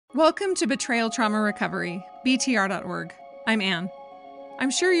Welcome to Betrayal Trauma Recovery, BTR.org. I'm Anne. I'm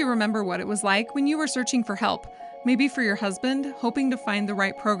sure you remember what it was like when you were searching for help, maybe for your husband, hoping to find the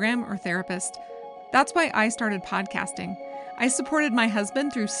right program or therapist. That's why I started podcasting. I supported my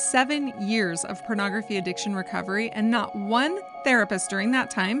husband through 7 years of pornography addiction recovery, and not one therapist during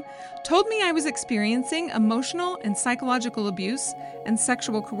that time told me I was experiencing emotional and psychological abuse and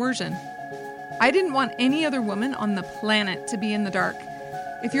sexual coercion. I didn't want any other woman on the planet to be in the dark.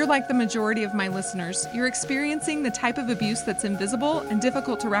 If you're like the majority of my listeners, you're experiencing the type of abuse that's invisible and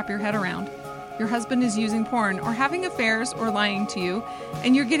difficult to wrap your head around. Your husband is using porn or having affairs or lying to you,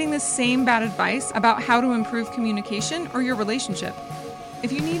 and you're getting the same bad advice about how to improve communication or your relationship.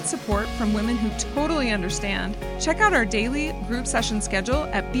 If you need support from women who totally understand, check out our daily group session schedule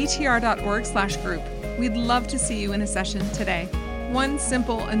at btr.org/group. We'd love to see you in a session today. One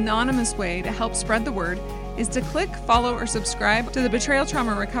simple, anonymous way to help spread the word is to click, follow, or subscribe to the Betrayal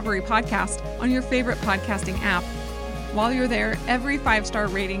Trauma Recovery podcast on your favorite podcasting app. While you're there, every 5-star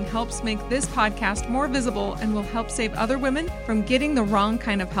rating helps make this podcast more visible and will help save other women from getting the wrong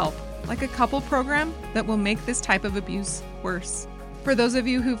kind of help, like a couple program that will make this type of abuse worse. For those of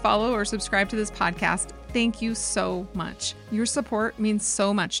you who follow or subscribe to this podcast, thank you so much. Your support means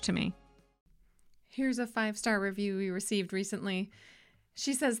so much to me. Here's a 5-star review we received recently.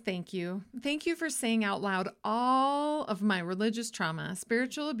 She says, thank you. Thank you for saying out loud all of my religious trauma.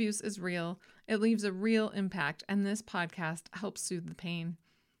 Spiritual abuse is real. It leaves a real impact, and this podcast helps soothe the pain.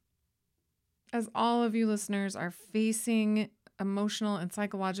 As all of you listeners are facing emotional and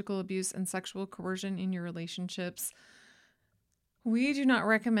psychological abuse and sexual coercion in your relationships, we do not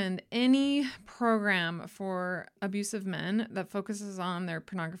recommend any program for abusive men that focuses on their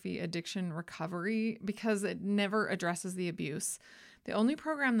pornography addiction recovery because it never addresses the abuse. The only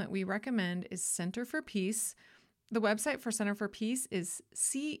program that we recommend is Center for Peace. The website for Center for Peace is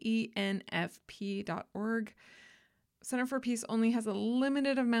cenfp.org. Center for Peace only has a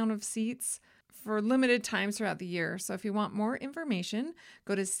limited amount of seats for limited times throughout the year. So if you want more information,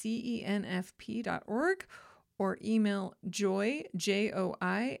 go to cenfp.org or email joy,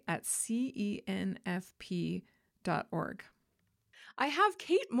 J-O-I, at cenfp.org. I have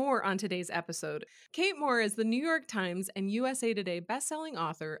Kate Moore on today's episode. Kate Moore is the New York Times and USA Today bestselling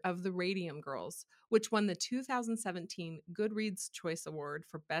author of The Radium Girls, which won the 2017 Goodreads Choice Award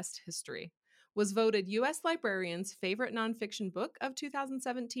for Best History, was voted U.S. Librarian's favorite nonfiction book of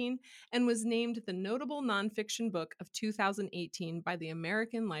 2017, and was named the notable nonfiction book of 2018 by the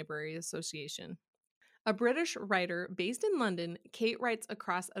American Library Association. A British writer based in London, Kate writes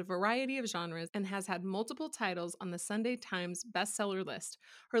across a variety of genres and has had multiple titles on the Sunday Times bestseller list.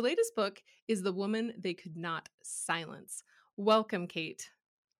 Her latest book is The Woman They Could Not Silence. Welcome, Kate.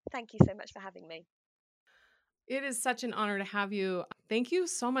 Thank you so much for having me. It is such an honor to have you. Thank you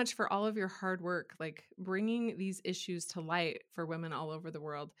so much for all of your hard work, like bringing these issues to light for women all over the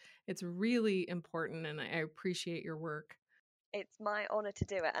world. It's really important, and I appreciate your work. It's my honor to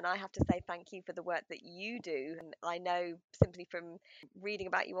do it, and I have to say thank you for the work that you do. And I know simply from reading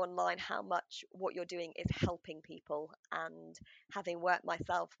about you online how much what you're doing is helping people. And having worked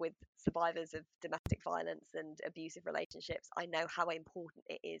myself with survivors of domestic violence and abusive relationships, I know how important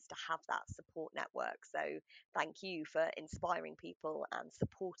it is to have that support network. So thank you for inspiring people and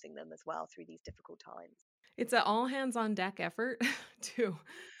supporting them as well through these difficult times. It's an all hands on deck effort to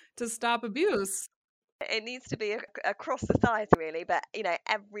stop abuse. It needs to be across society, really, but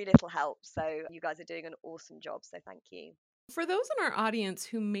every little helps. So you guys are doing an awesome job. So thank you. For those in our audience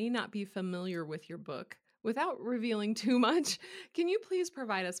who may not be familiar with your book, without revealing too much, can you please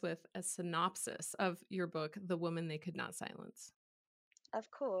provide us with a synopsis of your book, The Woman They Could Not Silence?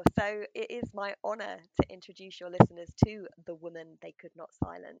 Of course. So it is my honor to introduce your listeners to the woman they could not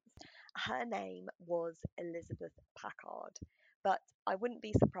silence. Her name was Elizabeth Packard. But I wouldn't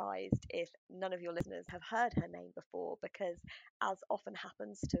be surprised if none of your listeners have heard her name before, because, as often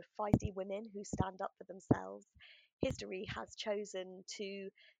happens to feisty women who stand up for themselves, history has chosen to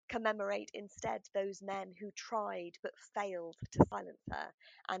commemorate instead those men who tried but failed to silence her,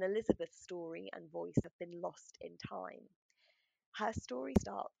 and Elizabeth's story and voice have been lost in time. Her story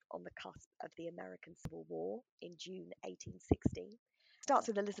starts on the cusp of the American Civil War in June 1860. Starts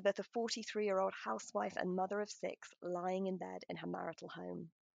with Elizabeth, a 43-year-old housewife and mother of 6, lying in bed in her marital home.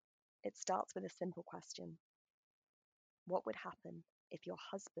 It starts with a simple question. What would happen if your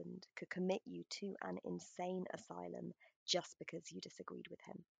husband could commit you to an insane asylum just because you disagreed with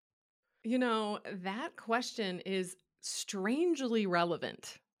him? You know, that question is strangely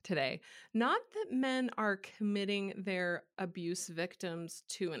relevant today. Not that men are committing their abuse victims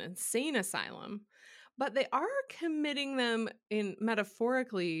to an insane asylum, but they are committing them in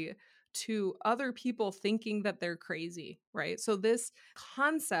metaphorically to other people thinking that they're crazy, right? So this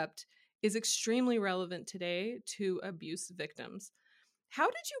concept is extremely relevant today to abuse victims. How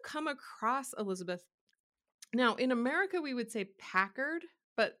did you come across Elizabeth? Now, in America, we would say Packard,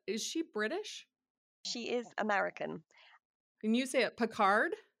 but is she British? She is American. And you say it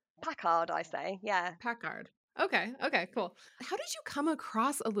Packard? Packard, I say, yeah. Packard. Okay, cool. How did you come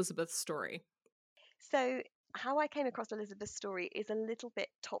across Elizabeth's story? So, how I came across Elizabeth's story is a little bit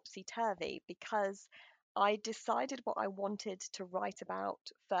topsy turvy because I decided what I wanted to write about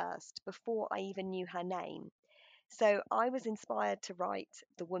first before I even knew her name. So, I was inspired to write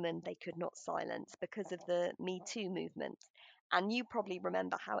The Woman They Could Not Silence because of the Me Too movement. And you probably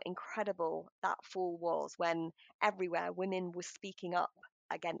remember how incredible that fall was when everywhere women were speaking up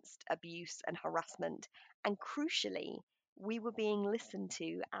against abuse and harassment. And crucially, we were being listened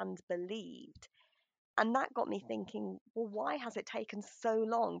to and believed. And that got me thinking, well, why has it taken so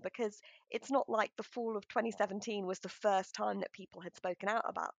long? Because it's not like the fall of 2017 was the first time that people had spoken out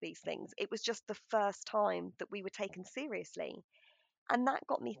about these things. It was just the first time that we were taken seriously. And that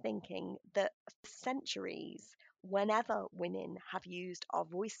got me thinking that for centuries, whenever women have used our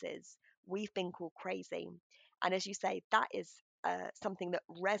voices, we've been called crazy. And as you say, that is something that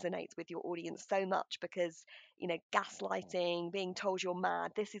resonates with your audience so much because, gaslighting, being told you're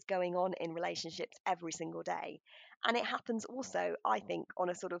mad, this is going on in relationships every single day. And it happens also, I think, on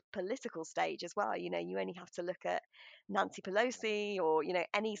a sort of political stage as well. You only have to look at Nancy Pelosi or,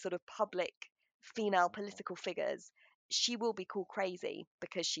 any sort of public female political figures. She will be called crazy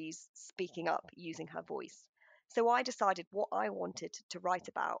because she's speaking up using her voice. So I decided what I wanted to write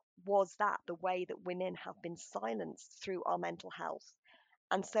about was that the way that women have been silenced through our mental health.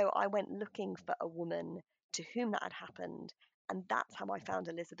 And so I went looking for a woman to whom that had happened. And that's how I found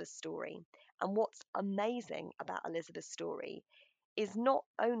Elizabeth's story. And what's amazing about Elizabeth's story is not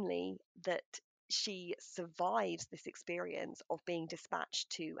only that she survives this experience of being dispatched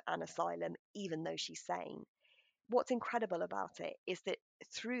to an asylum, even though she's sane. What's incredible about it is that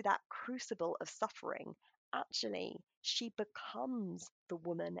through that crucible of suffering, actually, she becomes the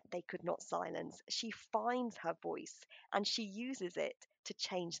woman they could not silence. She finds her voice and she uses it to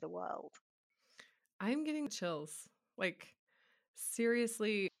change the world. I'm getting chills. Like,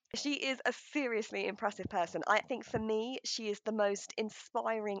 seriously. She is a seriously impressive person. I think for me, she is the most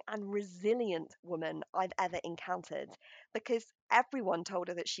inspiring and resilient woman I've ever encountered because everyone told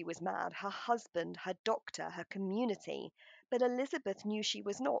her that she was mad, her husband, her doctor, her community. But Elizabeth knew she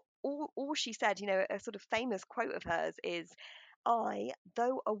was not. All she said, a sort of famous quote of hers is, I,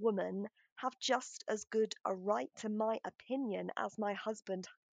 though a woman, have just as good a right to my opinion as my husband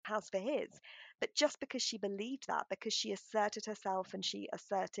has for his. But just because she believed that, because she asserted herself and she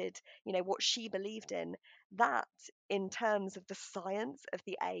asserted, what she believed in, that in terms of the science of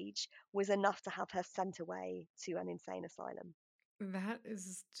the age was enough to have her sent away to an insane asylum. That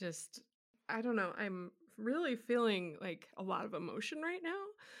is just, I don't know. I'm really feeling like a lot of emotion right now.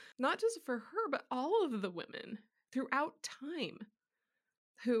 Not just for her, but all of the women throughout time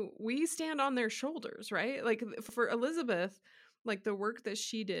who we stand on their shoulders, right? Like for Elizabeth, like the work that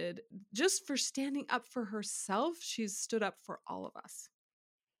she did just for standing up for herself, she's stood up for all of us.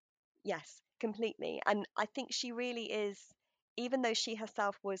 Yes, completely. And I think she really is, even though she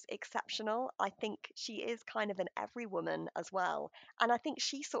herself was exceptional, I think she is kind of an every woman as well. And I think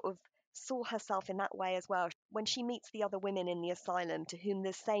she sort of saw herself in that way as well. When she meets the other women in the asylum to whom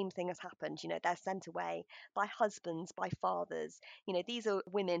the same thing has happened, they're sent away by husbands, by fathers. These are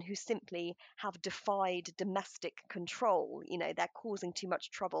women who simply have defied domestic control. They're causing too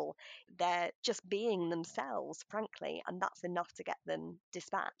much trouble. They're just being themselves, frankly, and that's enough to get them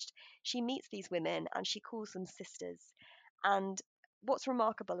dispatched. She meets these women and she calls them sisters. And what's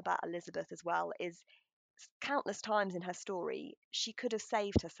remarkable about Elizabeth as well is countless times in her story, she could have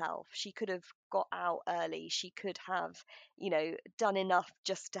saved herself. She could have got out early. She could have, done enough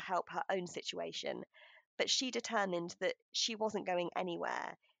just to help her own situation. But she determined that she wasn't going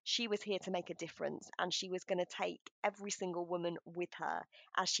anywhere. She was here to make a difference, and she was going to take every single woman with her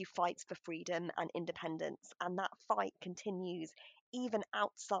as she fights for freedom and independence. And that fight continues even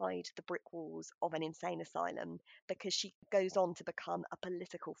outside the brick walls of an insane asylum because she goes on to become a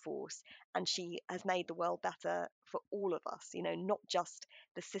political force and she has made the world better for all of us, not just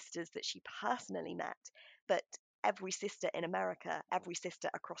the sisters that she personally met, but every sister in America, every sister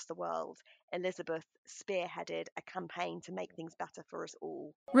across the world. Elizabeth spearheaded a campaign to make things better for us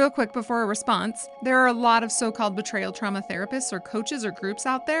all. Real quick before a response, there are a lot of so called betrayal trauma therapists or coaches or groups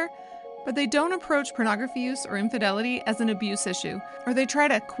out there. But they don't approach pornography use or infidelity as an abuse issue, or they try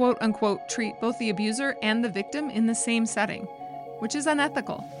to quote unquote treat both the abuser and the victim in the same setting, which is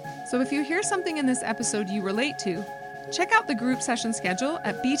unethical. So if you hear something in this episode you relate to, check out the group session schedule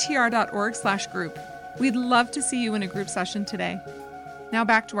at btr.org/group. We'd love to see you in a group session today. Now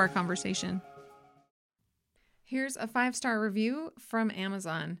back to our conversation. Here's a 5-star review from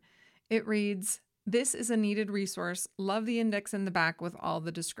Amazon. It reads, "This is a needed resource. Love the index in the back with all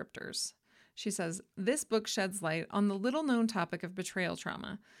the descriptors." She says, "This book sheds light on the little-known topic of betrayal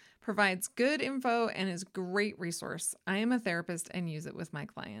trauma, provides good info, and is a great resource. I am a therapist and use it with my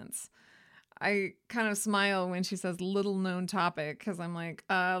clients." I kind of smile when she says little-known topic because I'm like,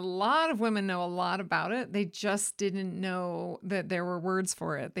 a lot of women know a lot about it. They just didn't know that there were words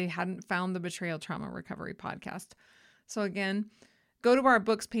for it. They hadn't found the Betrayal Trauma Recovery podcast. So again, go to our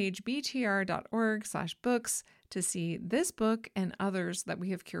books page, btr.org/books, to see this book and others that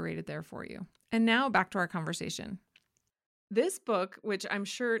we have curated there for you. And now back to our conversation. This book, which I'm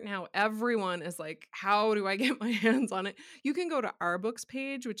sure now everyone is like, how do I get my hands on it? You can go to our books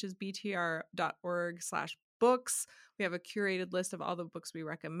page, which is btr.org/books. We have a curated list of all the books we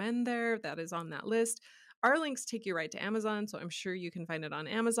recommend there. That is on that list. Our links take you right to Amazon, so I'm sure you can find it on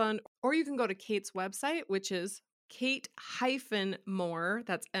Amazon. Or you can go to Kate's website, which is kate-moore,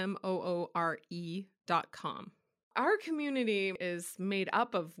 that's MOORE.com. Our community is made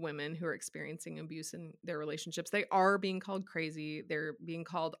up of women who are experiencing abuse in their relationships. They are being called crazy. They're being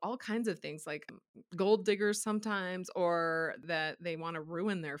called all kinds of things like gold diggers sometimes, or that they want to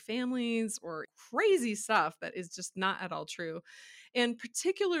ruin their families, or crazy stuff that is just not at all true. And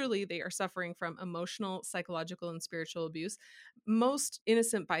particularly, they are suffering from emotional, psychological, and spiritual abuse. Most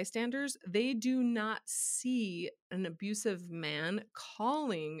innocent bystanders, they do not see an abusive man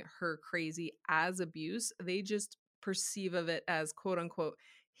calling her crazy as abuse. They just perceive of it as quote unquote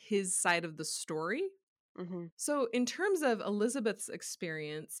his side of the story. Mm-hmm. So in terms of Elizabeth's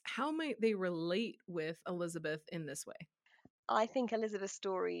experience, how might they relate with Elizabeth in this way? I think Elizabeth's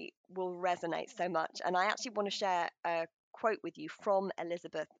story will resonate so much. And I actually want to share a quote with you from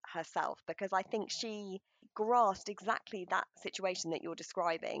Elizabeth herself, because I think she grasped exactly that situation that you're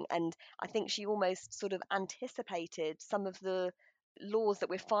describing. And I think she almost sort of anticipated some of the laws that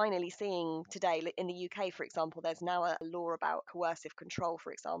we're finally seeing today. In the UK, for example, there's now a law about coercive control,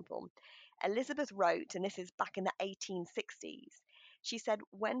 for example. Elizabeth wrote, and this is back in the 1860s, she said,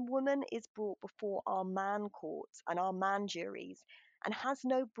 "When woman is brought before our man courts and our man juries, and has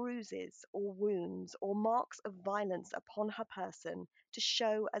no bruises or wounds or marks of violence upon her person to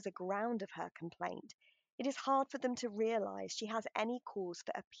show as a ground of her complaint, it is hard for them to realize she has any cause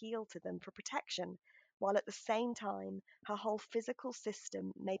for appeal to them for protection, while at the same time her whole physical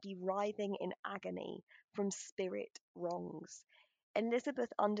system may be writhing in agony from spirit wrongs."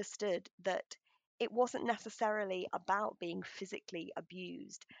 Elizabeth understood that it wasn't necessarily about being physically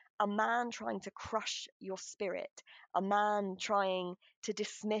abused. A man trying to crush your spirit, a man trying to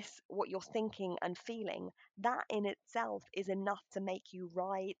dismiss what you're thinking and feeling, that in itself is enough to make you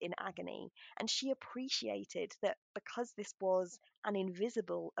writhe in agony. And she appreciated that because this was an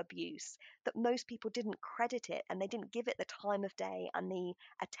invisible abuse, that most people didn't credit it and they didn't give it the time of day and the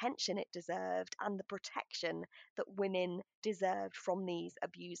attention it deserved and the protection that women deserved from these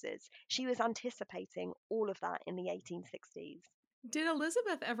abusers. She was anticipating all of that in the 1860s. Did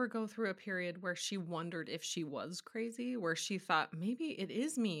Elizabeth ever go through a period where she wondered if she was crazy, where she thought, maybe it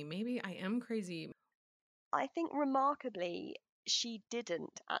is me, maybe I am crazy? I think remarkably, she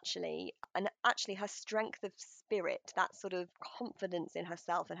didn't actually. And actually, her strength of spirit, that sort of confidence in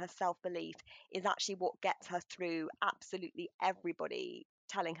herself and her self belief, is actually what gets her through absolutely everybody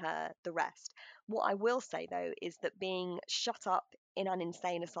telling her the rest. What I will say, though, is that being shut up in an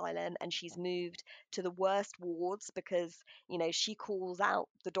insane asylum, and she's moved to the worst wards because, she calls out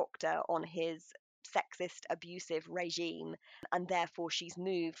the doctor on his sexist, abusive regime, and therefore she's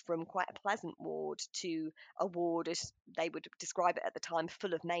moved from quite a pleasant ward to a ward, as they would describe it at the time,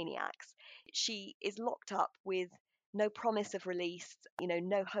 full of maniacs. She is locked up with no promise of release,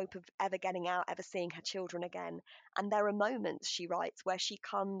 no hope of ever getting out, ever seeing her children again. And there are moments, she writes, where she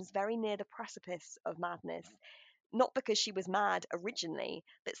comes very near the precipice of madness, not because she was mad originally,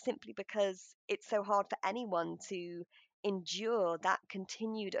 but simply because it's so hard for anyone to endure that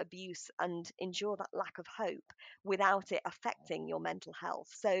continued abuse and endure that lack of hope without it affecting your mental health.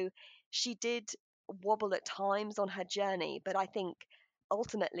 So she did wobble at times on her journey, but I think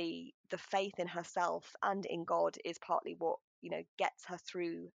ultimately the faith in herself and in God is partly what, gets her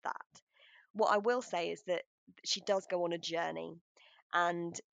through that. What I will say is that she does go on a journey,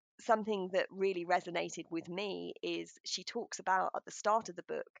 and something that really resonated with me is she talks about at the start of the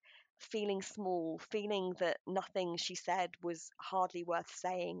book feeling small, feeling that nothing she said was hardly worth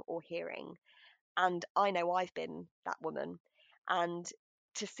saying or hearing. And I know I've been that woman. And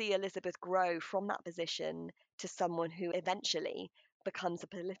to see Elizabeth grow from that position to someone who eventually becomes a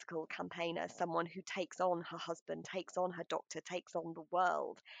political campaigner, someone who takes on her husband, takes on her doctor, takes on the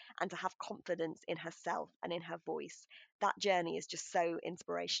world, and to have confidence in herself and in her voice, that journey is just so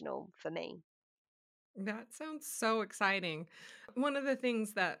inspirational for me. That sounds so exciting. One of the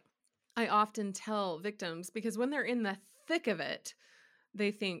things that I often tell victims, because when they're in the thick of it, they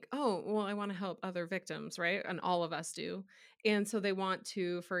think, oh, well, I want to help other victims, right? And all of us do. And so they want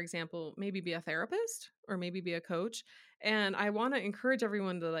to, for example, maybe be a therapist or maybe be a coach. And I want to encourage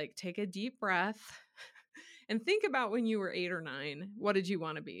everyone to like take a deep breath and think about when you were 8 or 9. What did you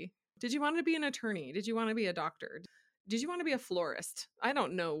want to be? Did you want to be an attorney? Did you want to be a doctor? Did you want to be a florist? I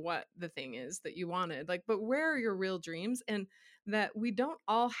don't know what the thing is that you wanted, like, but where are your real dreams? And that we don't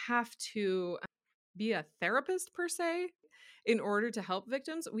all have to be a therapist per se in order to help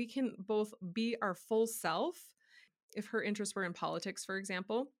victims. We can both be our full self. If her interests were in politics, for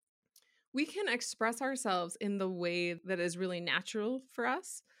example, we can express ourselves in the way that is really natural for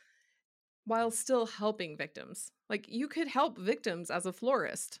us while still helping victims. Like you could help victims as a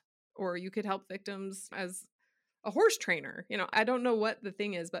florist, or you could help victims as a horse trainer. I don't know what the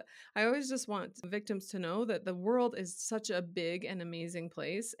thing is, but I always just want victims to know that the world is such a big and amazing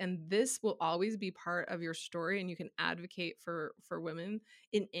place, and this will always be part of your story, and you can advocate for women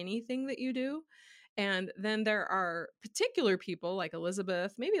in anything that you do. And then there are particular people like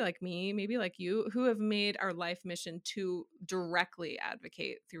Elizabeth, maybe like me, maybe like you, who have made our life mission to directly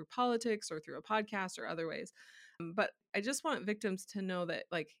advocate through politics or through a podcast or other ways. But I just want victims to know that,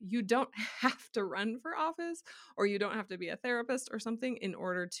 like, you don't have to run for office or you don't have to be a therapist or something in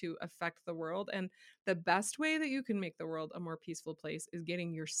order to affect the world. And the best way that you can make the world a more peaceful place is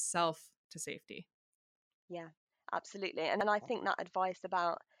getting yourself to safety. Yeah, absolutely. And then I think that advice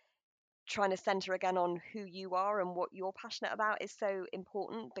about trying to center again on who you are and what you're passionate about is so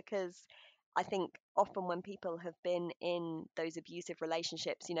important, because I think often when people have been in those abusive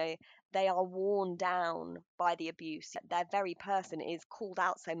relationships, they are worn down by the abuse. Their very person is called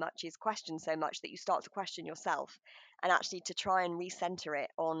out so much, is questioned so much, that you start to question yourself. And actually, to try and recenter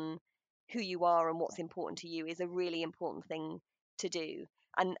it on who you are and what's important to you is a really important thing to do.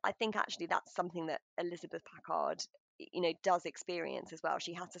 And I think actually that's something that Elizabeth Packard does experience as well.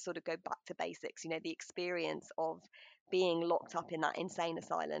 She has to sort of go back to basics. The experience of being locked up in that insane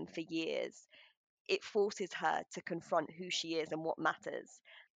asylum for years, it forces her to confront who she is and what matters.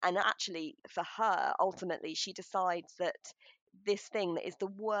 And actually, for her, ultimately, she decides that this thing that is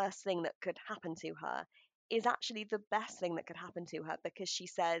the worst thing that could happen to her is actually the best thing that could happen to her, because she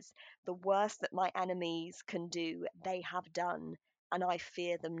says, the worst that my enemies can do, they have done, and I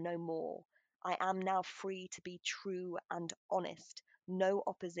fear them no more. I am now free to be true and honest. No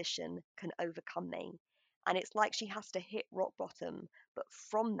opposition can overcome me. And it's like she has to hit rock bottom, but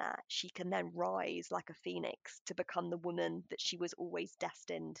from that, she can then rise like a phoenix to become the woman that she was always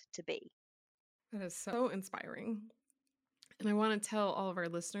destined to be. That is so inspiring. And I want to tell all of our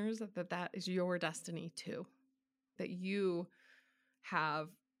listeners that is your destiny too, that you have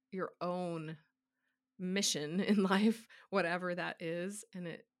your own mission in life, whatever that is, and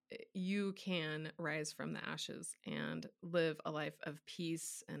you can rise from the ashes and live a life of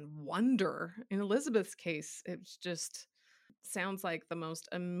peace and wonder. In Elizabeth's case, it just sounds like the most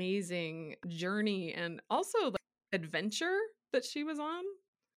amazing journey and also like adventure that she was on.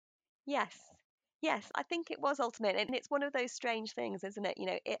 Yes. Yes, I think it was ultimate. And it's one of those strange things, isn't it?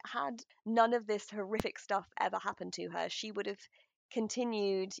 It had none of this horrific stuff ever happened to her. She would have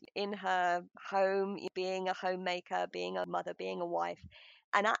continued in her home, being a homemaker, being a mother, being a wife.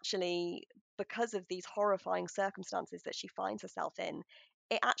 And actually, because of these horrifying circumstances that she finds herself in,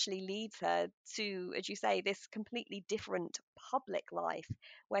 it actually leads her to, as you say, this completely different public life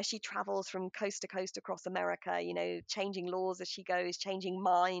where she travels from coast to coast across America, changing laws as she goes, changing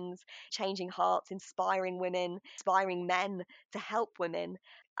minds, changing hearts, inspiring women, inspiring men to help women.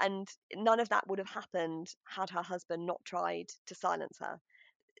 And none of that would have happened had her husband not tried to silence her.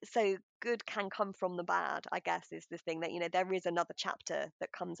 So good can come from the bad, I guess, is the thing that, there is another chapter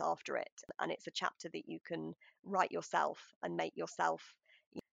that comes after it. And it's a chapter that you can write yourself and make yourself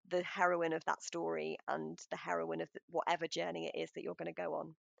the heroine of that story and the heroine of whatever journey it is that you're going to go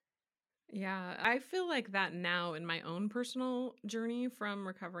on. Yeah, I feel like that now in my own personal journey from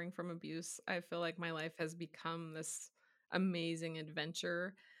recovering from abuse. I feel like my life has become this amazing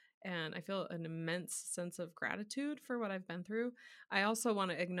adventure, and I feel an immense sense of gratitude for what I've been through. I also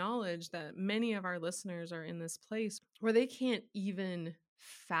want to acknowledge that many of our listeners are in this place where they can't even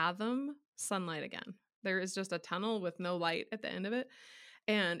fathom sunlight again. There is just a tunnel with no light at the end of it.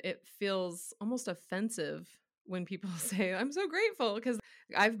 And it feels almost offensive when people say, I'm so grateful, because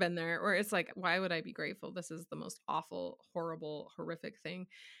I've been there, or it's like, why would I be grateful? This is the most awful, horrible, horrific thing.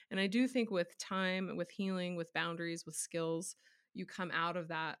 And I do think with time, with healing, with boundaries, with skills, you come out of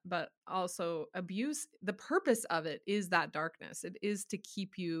that. But also, abuse, the purpose of it is that darkness. It is to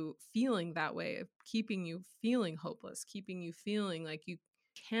keep you feeling that way, keeping you feeling hopeless, keeping you feeling like you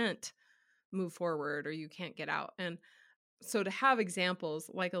can't move forward or you can't get out. And so to have examples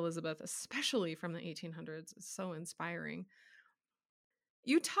like Elizabeth, especially from the 1800s, is so inspiring.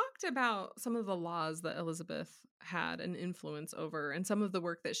 You talked about some of the laws that Elizabeth had an influence over and some of the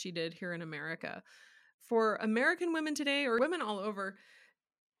work that she did here in America. For American women today, or women all over,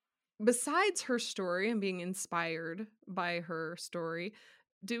 besides her story and being inspired by her story,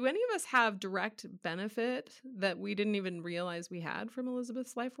 do any of us have direct benefit that we didn't even realize we had from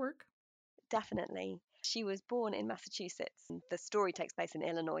Elizabeth's life work? Definitely. She was born in Massachusetts. The story takes place in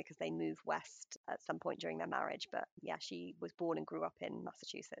Illinois because they moved west at some point during their marriage. But yeah, she was born and grew up in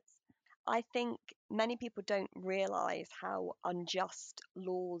Massachusetts. I think many people don't realize how unjust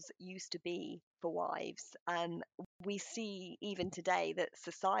laws used to be for wives. We see even today that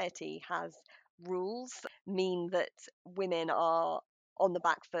society has rules mean that women are on the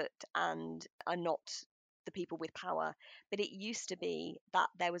back foot and are not the people with power. But it used to be that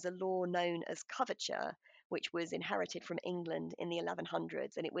there was a law known as coverture, which was inherited from England in the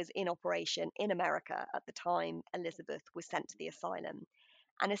 1100s, and it was in operation in America at the time Elizabeth was sent to the asylum.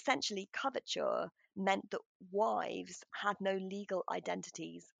 And essentially, coverture meant that wives had no legal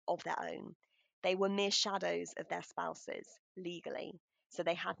identities of their own. They were mere shadows of their spouses legally. So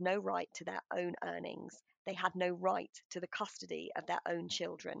they had no right to their own earnings. They had no right to the custody of their own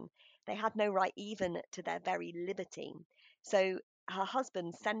children. They had no right even to their very liberty. So her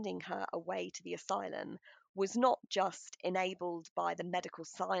husband sending her away to the asylum was not just enabled by the medical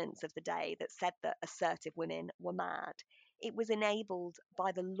science of the day that said that assertive women were mad. It was enabled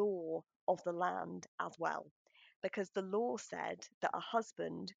by the law of the land as well, because the law said that a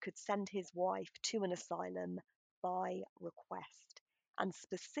husband could send his wife to an asylum by request, and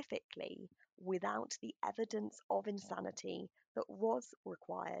specifically without the evidence of insanity that was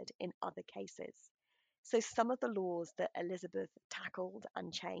required in other cases. So, some of the laws that Elizabeth tackled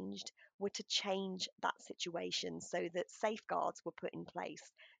and changed were to change that situation so that safeguards were put in place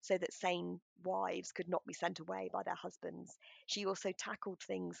so that sane wives could not be sent away by their husbands. She also tackled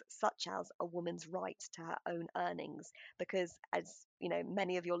things such as a woman's right to her own earnings, because, as you know,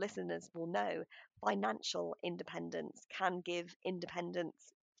 many of your listeners will know, financial independence can give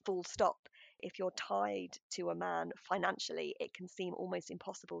independence full stop. If you're tied to a man financially, it can seem almost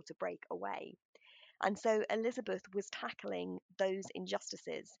impossible to break away. And so Elizabeth was tackling those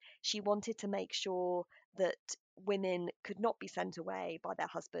injustices. She wanted to make sure that women could not be sent away by their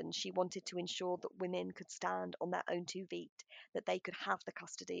husbands. She wanted to ensure that women could stand on their own 2 feet, that they could have the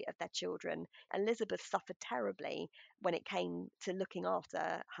custody of their children. Elizabeth suffered terribly when it came to looking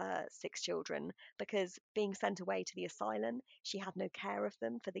after her 6 children, because being sent away to the asylum, she had no care of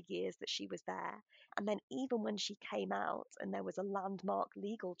them for the years that she was there. And then, even when she came out and there was a landmark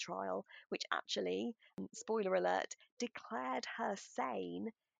legal trial, which actually, spoiler alert, declared her sane,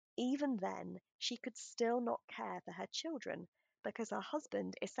 even then she could still not care for her children, because her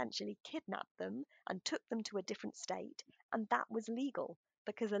husband essentially kidnapped them and took them to a different state, and that was legal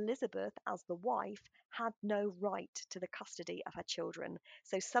because Elizabeth, as the wife, had no right to the custody of her children.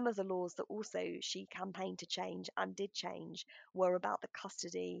 So, some of the laws that also she campaigned to change and did change were about the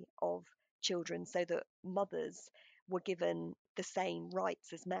custody of children, so that mothers were given the same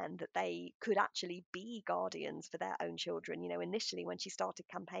rights as men, that they could actually be guardians for their own children. You know, initially when she started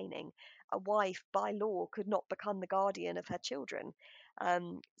campaigning, a wife by law could not become the guardian of her children.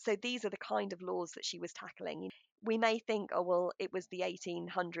 So these are the kind of laws that she was tackling. We may think, oh, well, it was the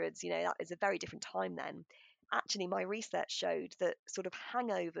 1800s, you know, that is a very different time then. Actually, my research showed that sort of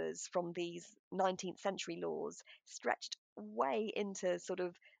hangovers from these 19th century laws stretched way into sort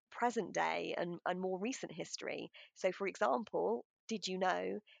of present day and more recent history. So, for example, did you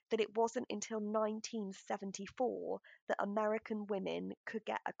know that it wasn't until 1974 that American women could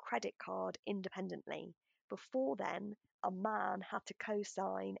get a credit card independently? Before then, a man had to co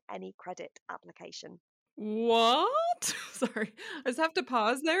sign any credit application. What? Sorry. I just have to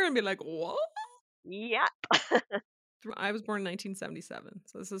pause there and be like, what? Yeah. I was born in 1977.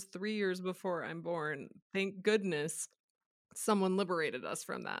 So this is 3 years before I'm born. Thank goodness someone liberated us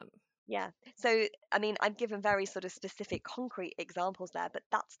from that. Yeah. So, I mean, I've given very sort of specific, concrete examples there, but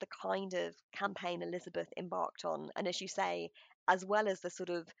that's the kind of campaign Elizabeth embarked on. And as you say, as well as the sort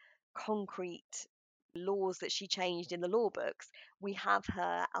of concrete laws that she changed in the law books, we have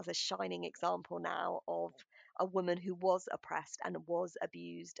her as a shining example now of a woman who was oppressed and was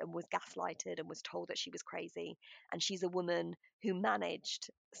abused and was gaslighted and was told that she was crazy. And she's a woman who managed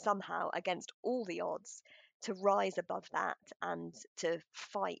somehow, against all the odds, to rise above that and to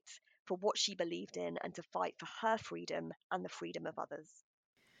fight for what she believed in and to fight for her freedom and the freedom of others.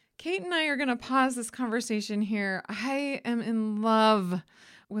 Kate and I are going to pause this conversation here. I am in love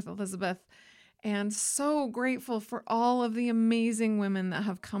with Elizabeth and so grateful for all of the amazing women that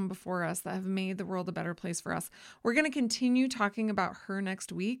have come before us, that have made the world a better place for us. We're going to continue talking about her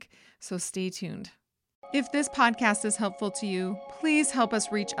next week, so stay tuned. If this podcast is helpful to you, please help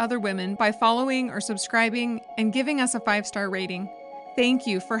us reach other women by following or subscribing and giving us a 5-star rating. Thank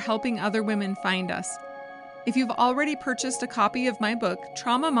you for helping other women find us. If you've already purchased a copy of my book,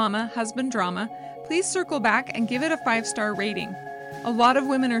 Trauma Mama, Husband Drama, please circle back and give it a 5-star rating. A lot of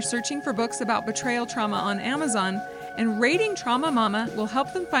women are searching for books about betrayal trauma on Amazon, and rating Trauma Mama will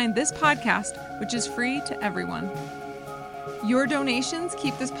help them find this podcast, which is free to everyone. Your donations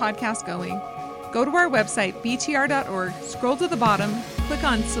keep this podcast going. Go to our website, btr.org, scroll to the bottom, click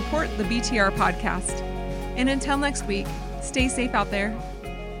on Support the BTR Podcast. And until next week, stay safe out there.